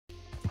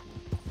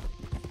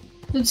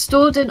The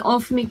store didn't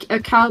offer me a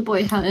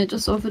cowboy hat, it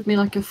just offered me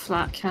like a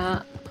flat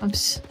hat. I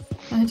just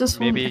want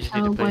Maybe a you just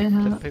need to cowboy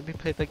hat.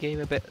 play the game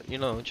a bit, you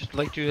know, just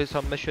like do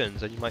some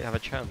missions and you might have a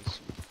chance.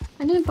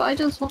 I know, but I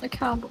just want a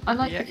cowboy. I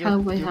like the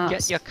cowboy You'll hats.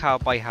 get your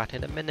cowboy hat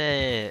in a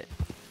minute.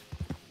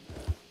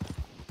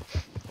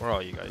 Where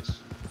are you guys?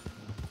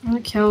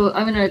 I'm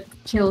gonna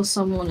kill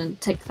someone and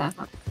take that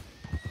hat.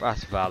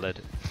 That's valid.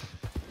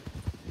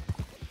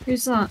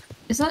 Who's that?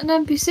 Is that an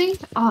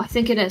NPC? Oh, I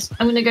think it is.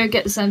 I'm gonna go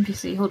get this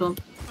NPC. Hold on.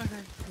 Okay.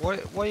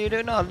 What are you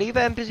doing now? Leave the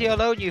NPC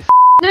alone, you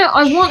No,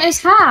 I want his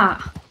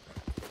hat!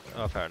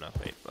 Oh, fair enough,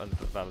 mate.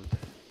 Valid.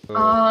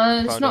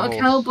 It's not a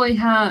cowboy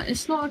hat.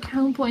 It's not a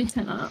cowboy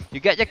hat. You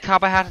get your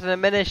cowboy hat in a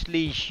minute,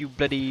 leash, you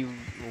bloody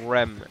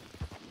rem.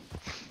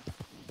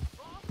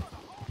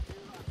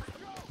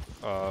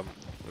 I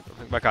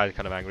think my guy's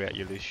kind of angry at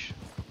you, leash.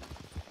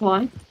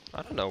 Why?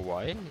 I don't know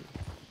why.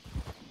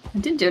 I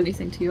didn't do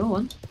anything to your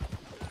one.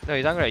 No,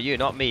 he's angry at you,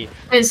 not me.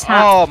 His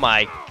hat. Oh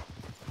my.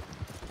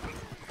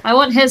 I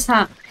want his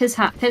hat. His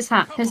hat. His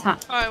hat. His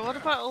hat. Alright, what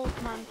about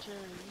old man Jim?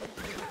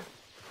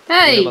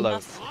 Hey! Leave him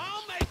alone.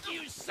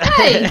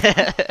 Hey!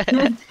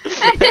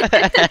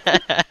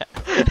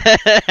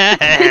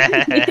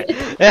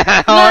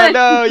 Oh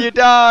no, you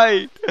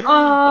died!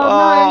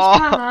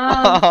 Oh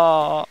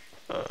no,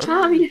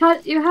 Cham, you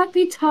had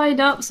me tied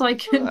up so I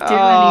couldn't do anything.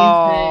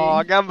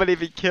 I can't believe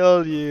he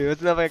killed you.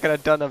 There's nothing I could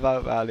have done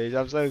about that, Liz.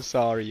 I'm so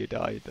sorry you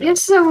died.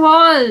 Yes, there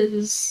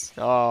was.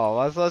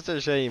 Oh, that's such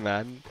a shame,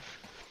 man.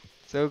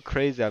 So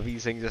crazy how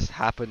these things just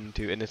happen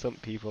to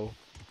innocent people.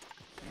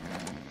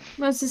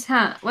 Where's his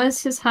hat?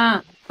 Where's his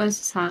hat? Where's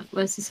his hat?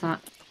 Where's his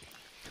hat?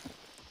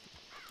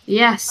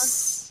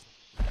 Yes.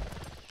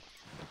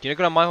 Do you want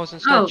to go on my horse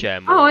instead,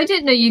 Gem? Oh, I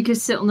didn't know you could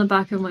sit on the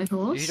back of my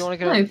horse. You don't want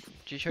to No. go?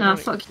 Nah,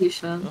 fuck you,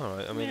 Sean.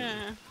 Alright, I mean...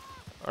 Yeah.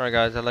 Alright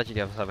guys, I'll let you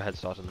guys have a head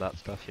start on that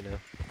stuff, you know.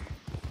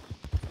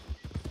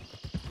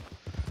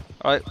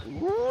 Alright.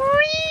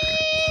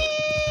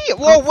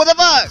 Whoa, what the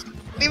fuck?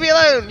 Leave me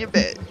alone, you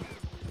bitch!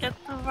 Get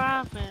the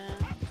rabbit.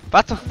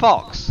 That's a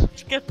fox!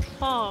 Get the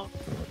fox.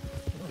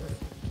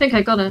 I think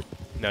I got it.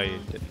 No, you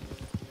didn't.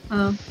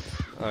 Oh.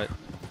 Alright.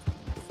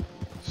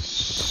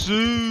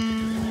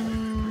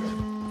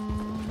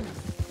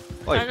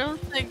 I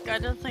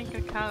don't think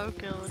a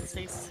cowgirl would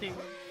say soon.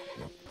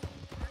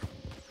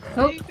 Oh.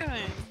 Where are you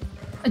going?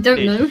 I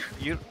don't know.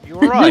 You're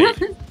right.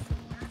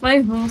 My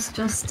horse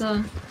just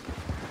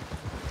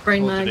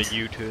brain Horse did lagged. a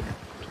U-turn.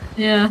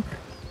 Yeah.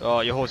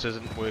 Oh, your horse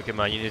isn't working,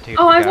 man. You need to take it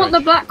Oh, to the I want the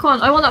garage. black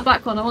one. I want that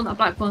black one. I want that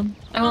black one.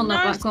 I want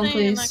that nice black one,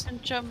 thing, please. I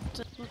can jump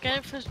to... We'll get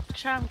it for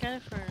Cham, get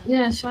it for her.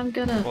 Yeah, so I'm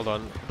gonna. Hold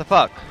on. What the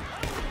fuck?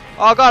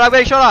 Oh god, I'm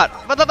getting shot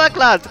at! What the fuck,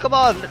 lads? Come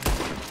on!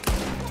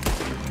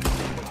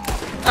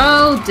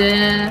 Oh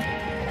dear.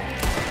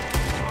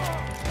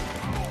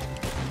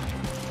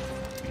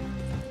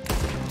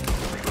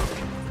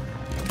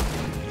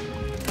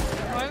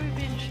 Why are we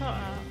being shot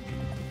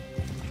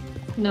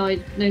at? No,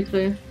 no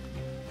clue.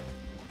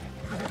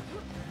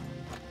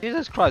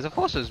 Jesus Christ, the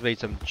horse has made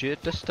some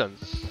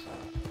distance.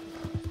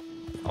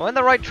 Am I on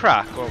the right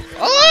track? Or...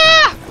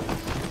 Ah!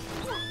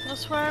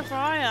 That's wherever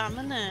I am,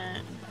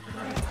 innit?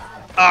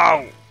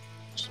 Ow!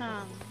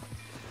 Cham.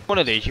 One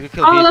of these, you can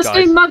kill Oh, these let's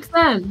guys. go mug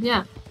them.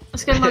 Yeah,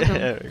 let's go mug them.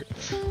 There we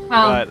go.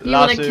 Well, Right, you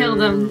want to lasso. kill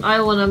them.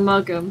 I want to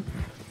mug them.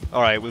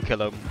 Alright, we'll kill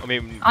them. I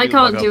mean, I we'll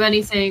can't mug do 'em.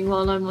 anything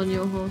while I'm on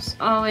your horse.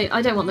 Oh wait,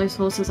 I don't want those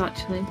horses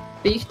actually.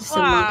 But you can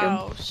still mug them.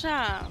 Wow,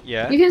 Cham.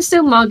 Yeah? You can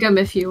still mug them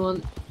if you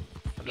want. I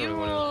don't You really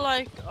were wanna...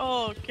 like,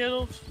 oh, get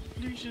off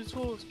Lucian's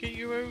horse, get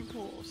your own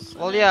horse.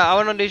 Well, yeah, I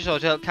went on this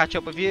horse to help catch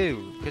up with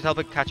you. Because help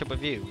it catch up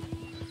with you.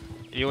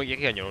 You can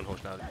get your own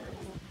horse now.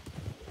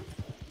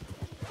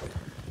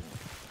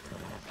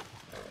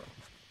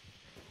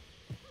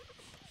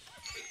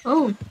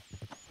 Oh,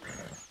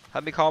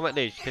 Help me calm it,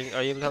 Lee.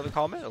 Are you able to help me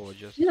calm it, or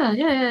just yeah.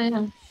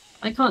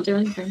 I can't do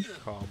anything.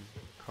 calm?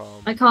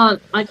 I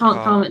can't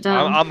calm it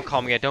down. I'm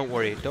calming it. Don't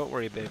worry,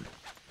 babe.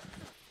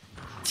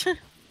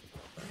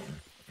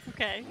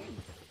 Okay.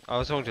 I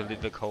was talking to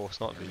the horse,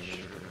 not Leash.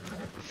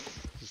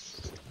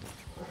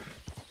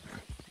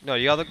 No,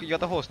 you got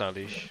the horse now,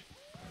 Leash.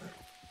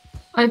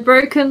 I've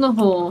broken the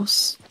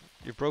horse.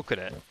 You've broken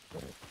it.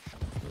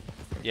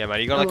 Yeah,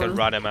 man, you got like a well.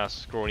 random ass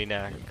scrawny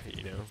neck,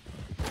 you know.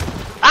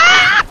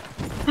 Ah!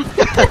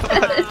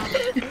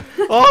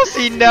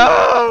 Horsey,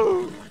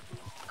 no!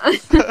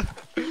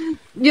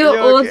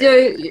 Your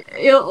You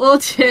your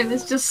audio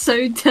is just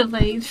so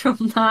delayed from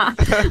that.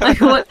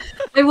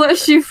 I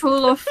watched you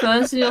fall off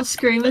first, and your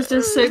scream was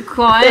just so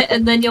quiet,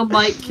 and then your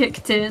mic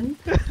kicked in.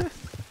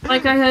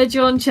 Like I heard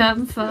you on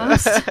Gem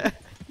first.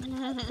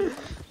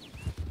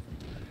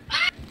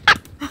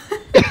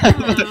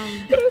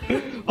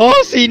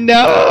 Horsey,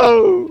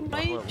 no! Why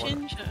are you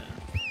ginger?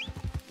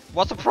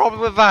 What's the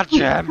problem with that,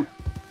 Gem?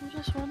 I'm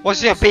just wondering.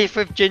 What's your beef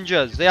with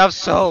gingers? They have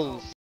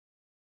souls.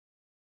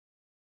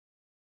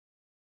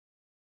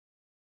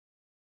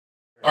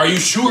 Are you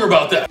sure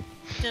about that?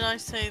 Did I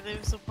say there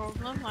was a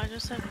problem? I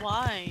just said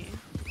why.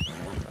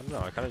 I don't know,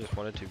 I kind of just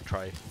wanted to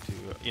try to,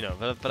 you know,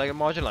 for like a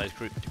marginalised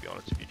group, to be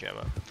honest with you,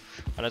 Gemma.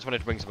 And I just wanted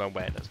to bring some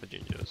awareness for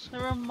gingers.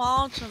 They're a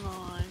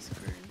marginalised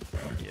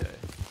group.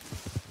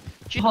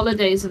 Yeah.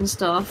 Holidays and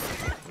stuff.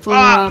 For,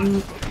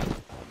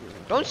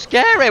 Don't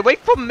scare it! Wait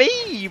for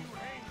me!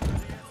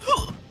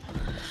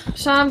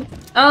 Sam.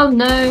 Oh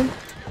no.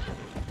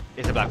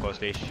 It's a black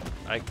horse leash.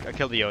 I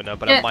killed the owner,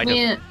 but I might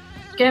have.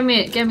 Get me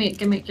it. Get me it.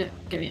 Get me it.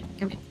 Get me it.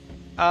 Get me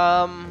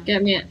it.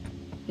 Get me it.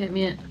 Get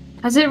me it.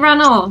 Has it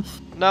run off?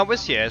 No,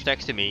 it's here. It's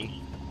next to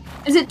me.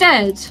 Is it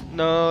dead?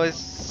 No,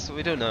 it's.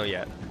 We don't know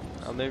yet.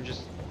 I'll maybe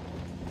just.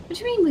 What do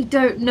you mean we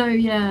don't know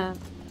yet?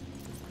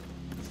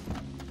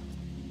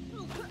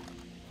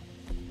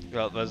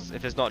 Well,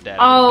 if it's not dead,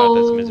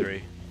 Oh. that's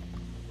misery.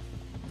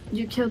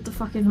 You killed the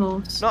fucking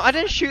horse. No, I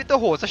didn't shoot the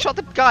horse. I shot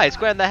the guy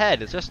square in the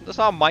head. It's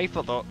not my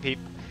fault that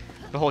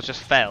the horse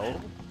just fell.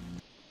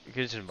 You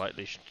could just invite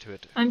Leash to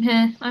it. I'm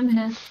here. I'm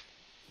here.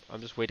 I'm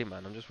just waiting,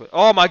 man. I'm just waiting.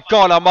 Oh my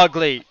god, I'm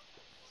ugly!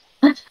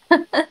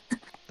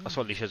 That's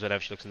what Leash says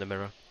whenever she looks in the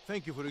mirror.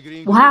 Thank you for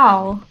agreeing.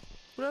 Wow.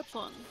 Perhaps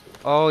one.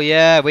 Oh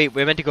yeah, wait,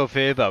 we're meant to go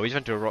further. We just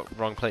went to a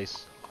wrong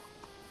place.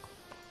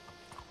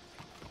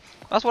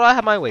 That's what I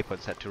had my waypoint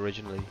set to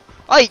originally.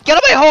 Hey, get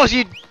on my horse,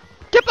 you!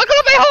 Get back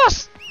on my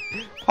horse!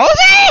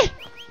 Horsey!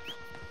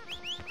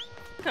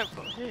 I think I've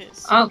got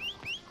his. Oh.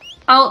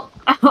 Oh.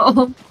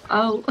 Oh.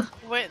 Oh.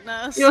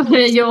 Witness.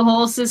 Your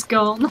horse is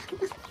gone.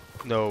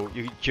 No,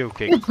 you're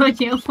joking.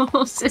 Your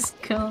horse is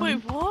gone. Wait,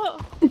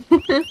 what?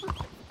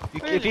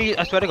 If you,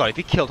 I swear to God, if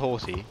you killed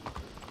Horsey.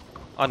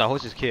 Oh no,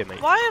 Horsey's here,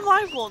 mate. Why am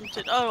I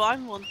wanted? Oh,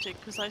 I'm wanted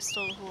because I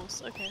stole a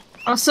horse. Okay.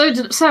 Oh, so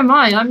am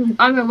I.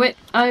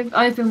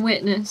 I've been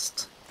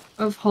witnessed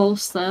of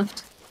horse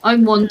theft.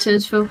 I'm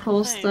wanted for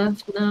horse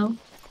theft now.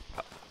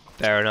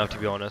 Fair enough, to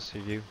be honest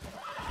with you.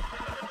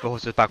 The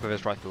horse is back with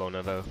his rightful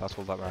owner, though. That's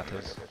all that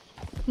matters.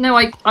 No,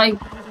 I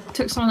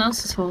took someone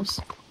else's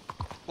horse.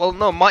 Well,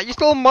 no, you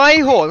stole my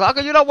horse. How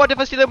can you not want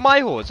to steal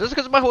my horse? Just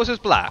because my horse is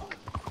black.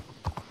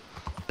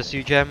 Was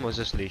you, Gem, or was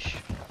this Leash?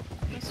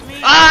 It's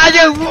me. Ah,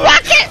 you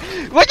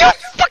rocket! Would you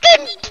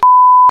fucking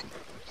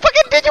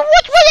did you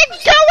watch where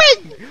you're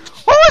going?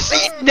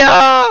 Horsey,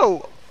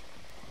 no!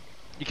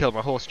 You killed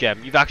my horse,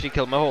 Gem. You've actually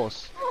killed my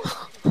horse.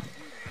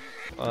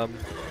 Oh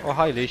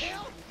hi, Leash.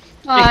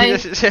 Hi.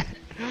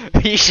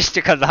 He's just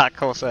took on that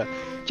courser.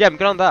 Gem,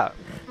 get on that.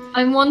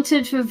 I'm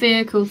wanted for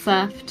vehicle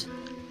theft.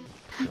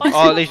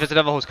 Oh, Leash, there's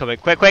another horse coming.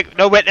 Quick, quick,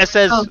 no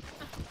witnesses! Oh.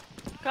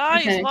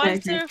 Guys, Okay, why okay,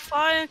 is there a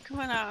fire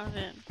coming out of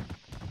it?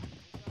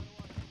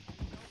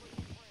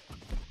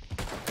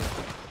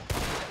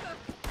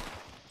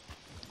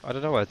 I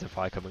don't know where there's a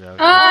fire coming out.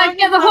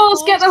 Get the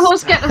horse! Get the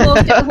horse! Get the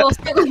horse! Get the horse!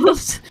 Get the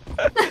horse!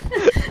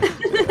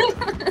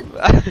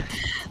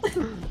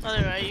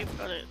 Anyway, you've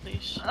got it,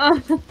 Leash.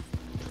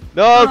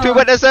 No, 2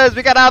 witnesses!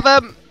 We gotta have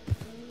them!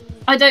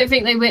 I don't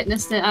think they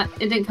witnessed it.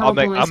 It didn't come up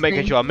on my I'm making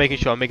screen. sure, I'm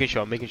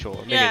making sure.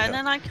 Yeah, and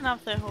then I can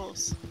have their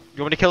horse.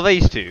 You want me to kill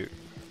these 2?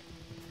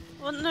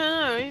 Well,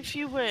 no, if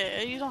you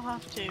wait, you don't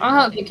have to. I'll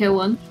help you kill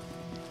one.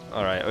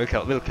 Alright, we'll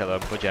kill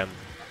them for Gem.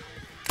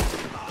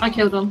 I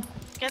killed one.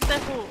 Get their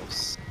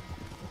horse.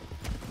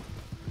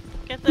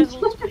 Get their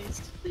horse,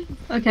 please.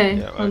 Okay,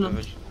 Yeah, hold on.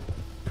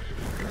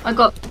 I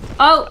got.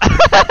 Oh!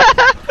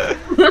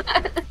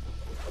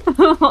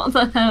 What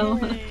the hell?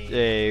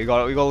 Yay.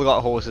 Yeah, we all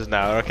got horses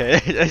now, okay?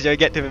 So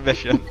get to the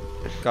mission.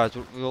 Guys,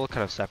 we all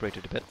kind of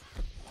separated a bit.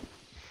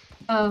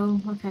 Oh,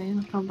 okay,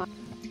 I'll come back.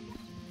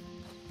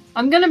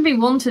 I'm gonna be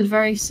wanted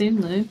very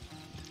soon though.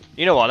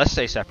 You know what, let's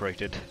stay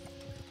separated.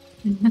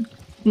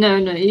 No,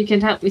 you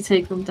can help me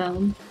take them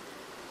down.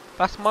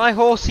 That's my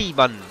horsey,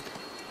 man.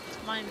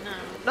 It's mine now.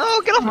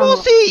 No, get off Oh.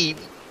 horsey!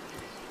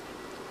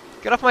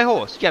 Get off my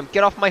horse, Gem,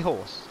 get off my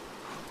horse.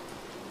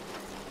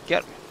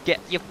 Get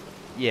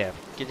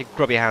your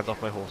grubby hands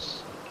off my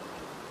horse.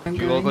 I'm Do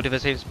you all going. go to the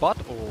same spot,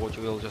 or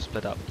do we all just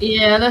split up?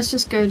 Yeah, let's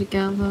just go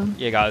together.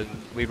 Yeah, guys,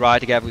 we ride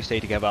together, we stay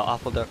together,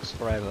 apple ducks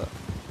forever.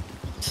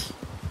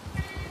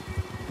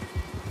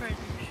 Great.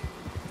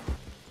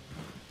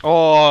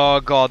 Oh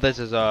god, this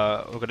is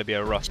gonna be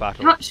a rough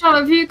battle. Charlotte,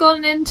 have you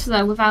gone into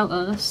there without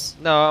us?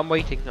 No, I'm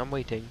waiting.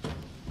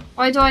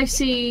 Why do I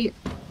see,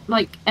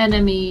 like,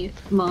 enemy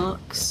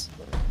marks?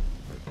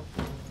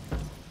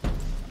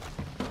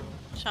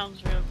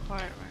 Sounds real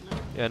quiet right now.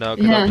 Yeah, no,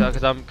 Yeah.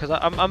 because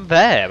I'm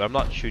there. But I'm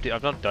not shooting.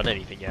 I've not done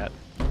anything yet.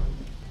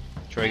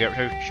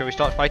 Shall we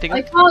start fighting?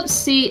 I can't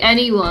see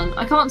anyone.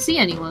 I can't see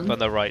anyone. On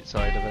the right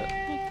side of it.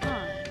 You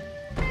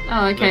can't.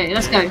 Oh, okay,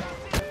 let's go.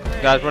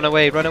 Guys, run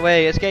away!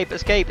 Escape!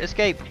 Escape it!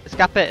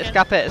 Escape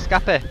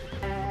it!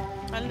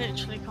 I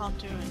literally can't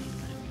do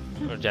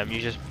anything. Oh, Gem, you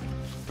just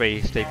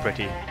stay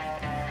pretty.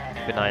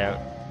 Keep an eye out.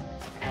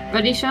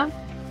 Ready, Sean?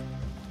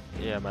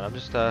 Yeah, man, I'm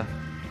just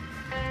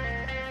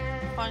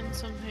Find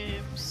some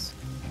herbs.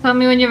 Tell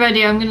me when you're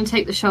ready, I'm gonna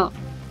take the shot.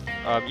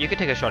 you can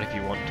take a shot if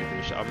you want to.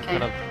 But I'm Okay.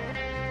 kind of.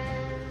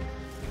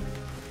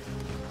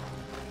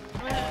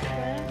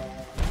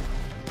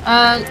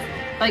 Where?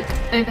 Like,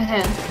 over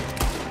here.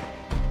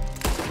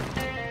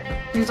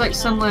 He's like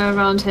somewhere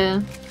around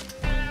here.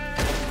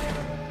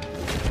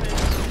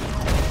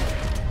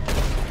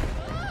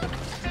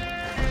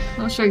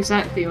 not sure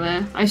exactly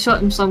where. I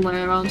shot him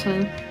somewhere around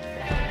here.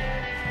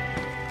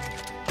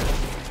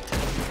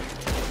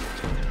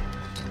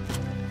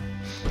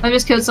 I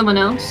just killed someone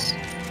else.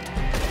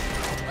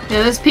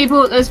 Yeah,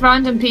 there's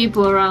random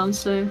people around,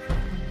 so...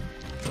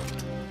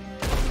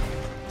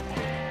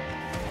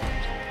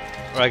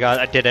 Right guys,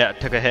 I did it. I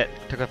took a hit.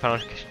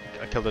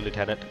 I killed the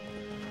lieutenant.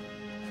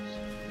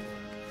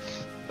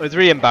 It was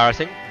really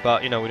embarrassing,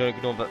 but you know, we don't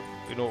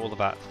ignore all the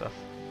bad stuff.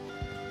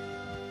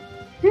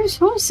 Whose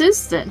horse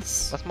is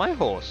this? That's my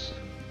horse.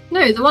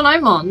 No, the one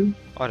I'm on.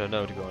 I don't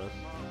know, to be honest.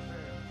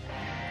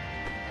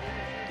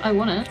 I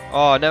want it.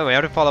 Oh no, we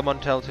have to follow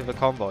Montel to the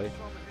convoy.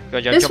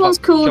 Go, Jem, This one's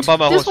called. jump on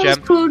my This horse, one's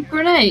Jem. called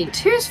Grenade.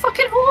 Whose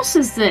fucking horse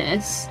is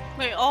this?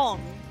 Wait, on.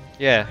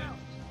 Yeah.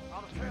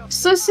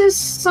 So this is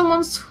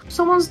someone's.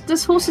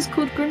 This horse is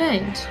called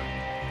Grenade.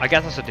 I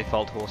guess that's a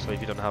default horse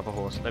if you don't have a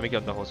horse. Let me get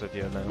on the horse with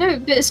you now. No,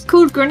 but it's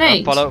called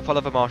Grenade. Follow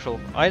the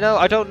marshal. I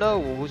don't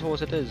know whose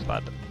horse it is,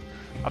 but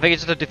I think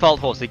it's just a default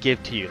horse they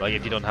give to you, like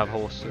if you don't have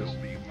horses.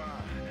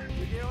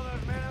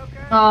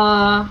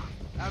 Oh,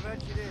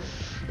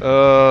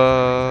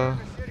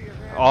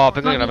 I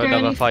think we're gonna have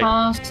another fight.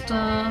 Faster.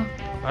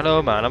 I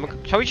know, man.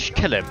 Shall we just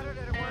kill him?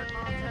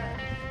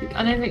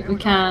 I don't think we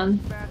can.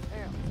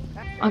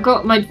 I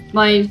got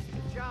my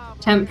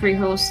temporary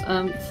horse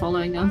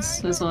following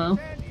us as well.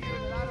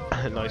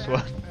 Nice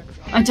one.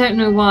 I don't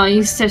know why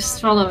he's just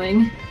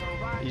following.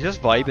 He's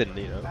just vibing,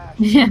 you know.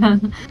 Yeah.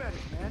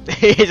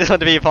 He just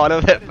want to be a part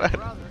of it.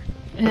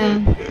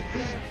 Yeah.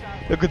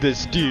 Look at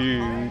this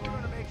dude.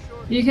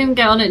 You can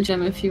get on it,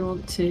 Jem, if you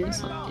want to.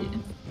 It's up to you.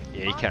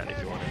 Yeah, you can if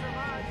you want it.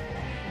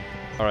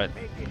 Alright.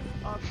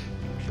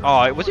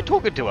 Oh, was he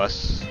talking to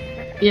us?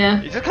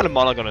 Yeah. He's just kind of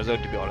monologue on his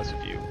own, to be honest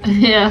with you.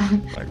 Yeah.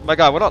 Like, my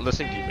guy, we're not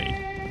listening to you, mate.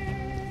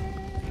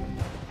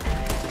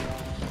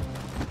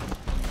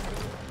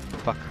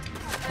 Fuck.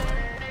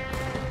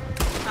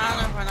 I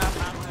don't know where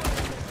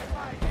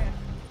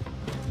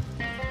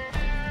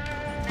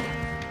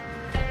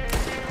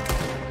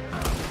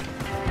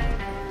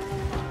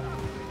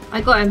I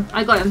got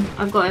him.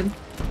 I've got him.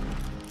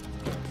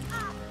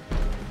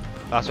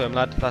 Lasso him,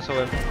 lad. Lasso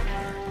him.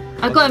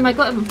 I got him.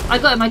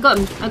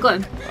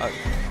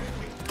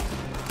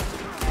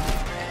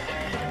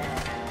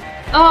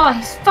 Oh,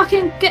 he's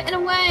fucking getting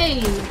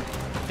away.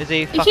 Is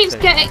he? He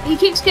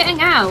keeps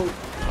getting out.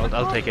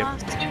 I'll take him.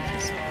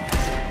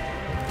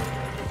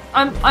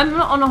 I'm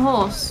not on a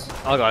horse.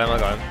 I got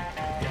him.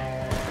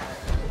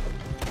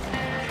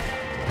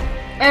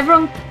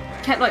 Everyone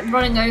kept like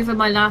running over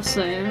my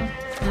lasso.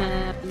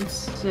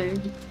 So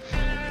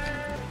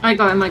I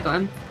got him.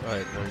 Right,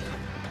 nice.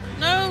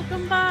 No,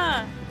 come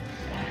back.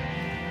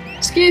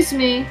 Excuse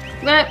me.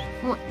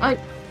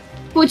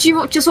 Would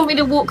you just want me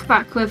to walk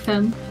back with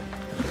him?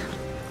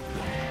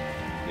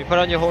 You put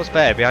on your horse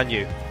there, behind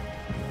you.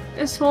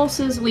 This horse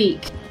is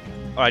weak.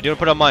 Alright, do you want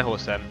to put on my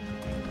horse then?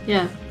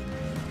 Yeah.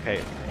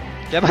 Okay.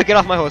 Gemma, get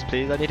off my horse,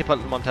 please. I need to put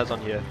Montez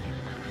on here.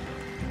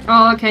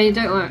 Oh, okay.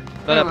 Don't worry.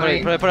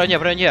 No, put it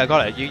on here. I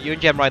got it. You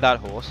and Gem ride that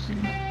horse.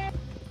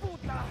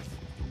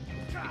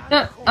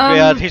 No,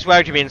 Yeah, he's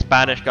swearing to me in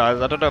Spanish, guys.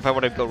 I don't know if I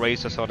want to go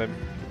racist on him.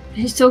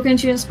 He's talking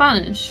to you in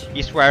Spanish.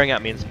 He's swearing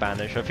at me in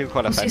Spanish. I feel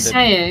quite What's offended. he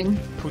saying?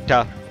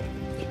 Puta.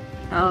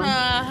 Oh.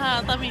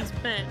 That means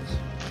bitch.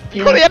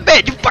 You call me a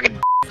bitch, you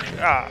fucking.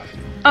 Ah.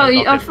 Oh,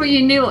 I thought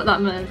you knew what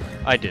that meant.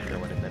 I didn't know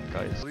what it meant,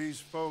 guys. These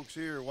folks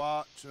here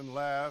watch and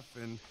laugh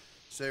and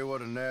say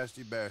what a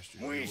nasty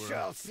bastard we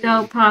shall see.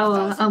 Girl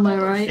power, am I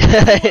right?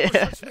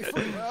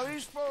 Well,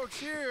 these folks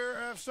here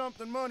have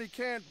something money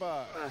can't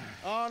buy.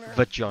 Honor,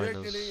 Vaginas.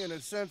 dignity, and a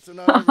sense of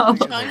not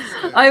everything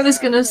is I was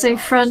gonna say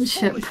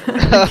friendship.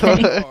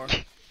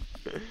 Okay.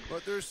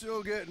 But they're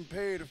still getting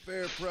paid a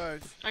fair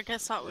price. I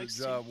guess that Good was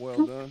job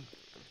well done.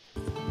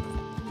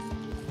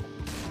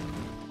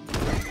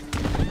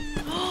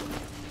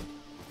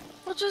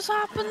 What just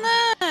happened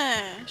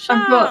there?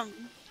 got-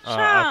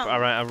 Sham!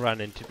 I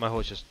ran into my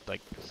horse. Just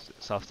like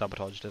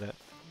self-sabotaged in it.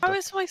 How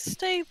is my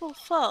stable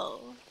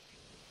full?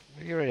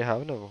 You already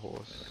have another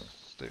horse.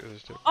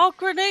 Oh,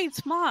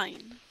 Grenade's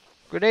mine.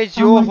 Grenade's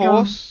Oh your my God.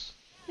 horse.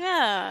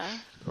 Yeah.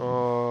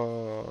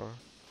 Oh.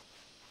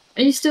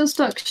 Are you still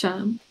stuck,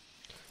 Sham?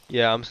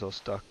 Yeah, I'm still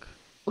stuck.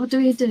 What do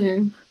we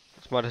do?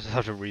 Just might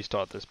have to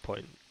restart this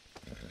point.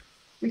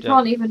 We Yeah.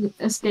 can't even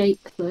escape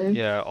though.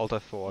 Yeah, Alt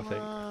F4, I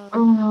think.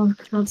 Oh,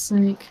 for God's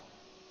sake.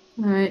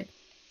 Alright.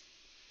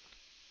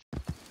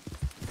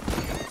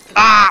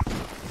 Ah!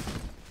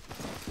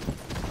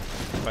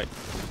 Right.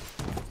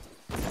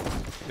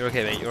 You're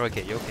okay, mate. You're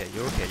okay. You're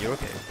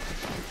okay.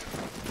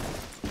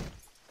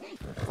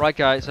 Right,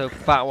 guys. So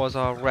that was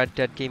our Red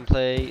Dead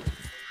gameplay.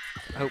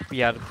 Hope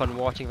you had fun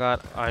watching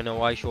that. I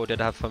know I sure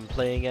did have fun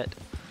playing it.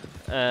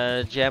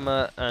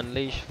 Gemma and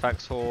Leash,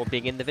 thanks for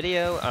being in the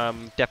video.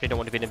 Definitely don't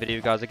want to be in the video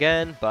with you guys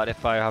again, but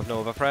if I have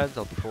no other friends,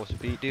 I'll be forced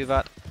to do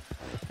that.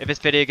 If this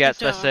video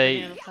gets, let's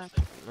say,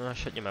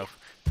 shut your mouth.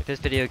 If this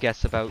video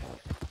gets about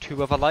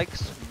 2 other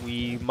likes,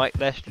 we might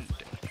let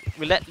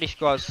Leash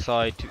go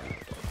outside to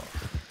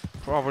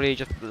Probably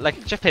just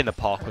play in the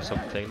park or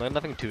something. Like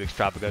nothing too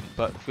extravagant,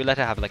 but if we let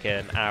her have like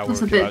an hour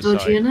That's or a two bit outside.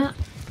 dodgy, isn't it?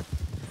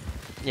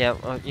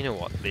 Yeah, you know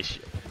what, Leash?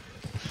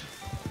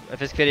 If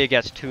this video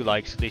gets 2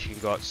 likes, at least you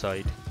can go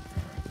outside.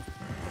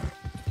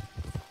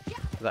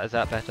 Is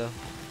that better?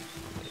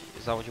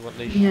 Is that what you want,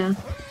 Leash? Yeah.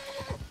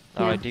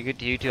 Alright, do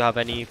you two have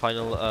any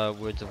final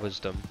words of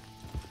wisdom?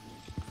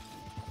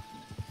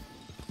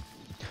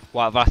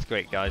 Wow, that's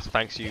great, guys.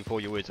 Thanks you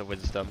for your words of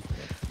wisdom.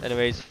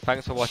 Anyways,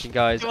 thanks for watching,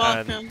 guys, You're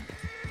and welcome.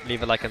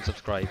 leave a like and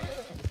subscribe.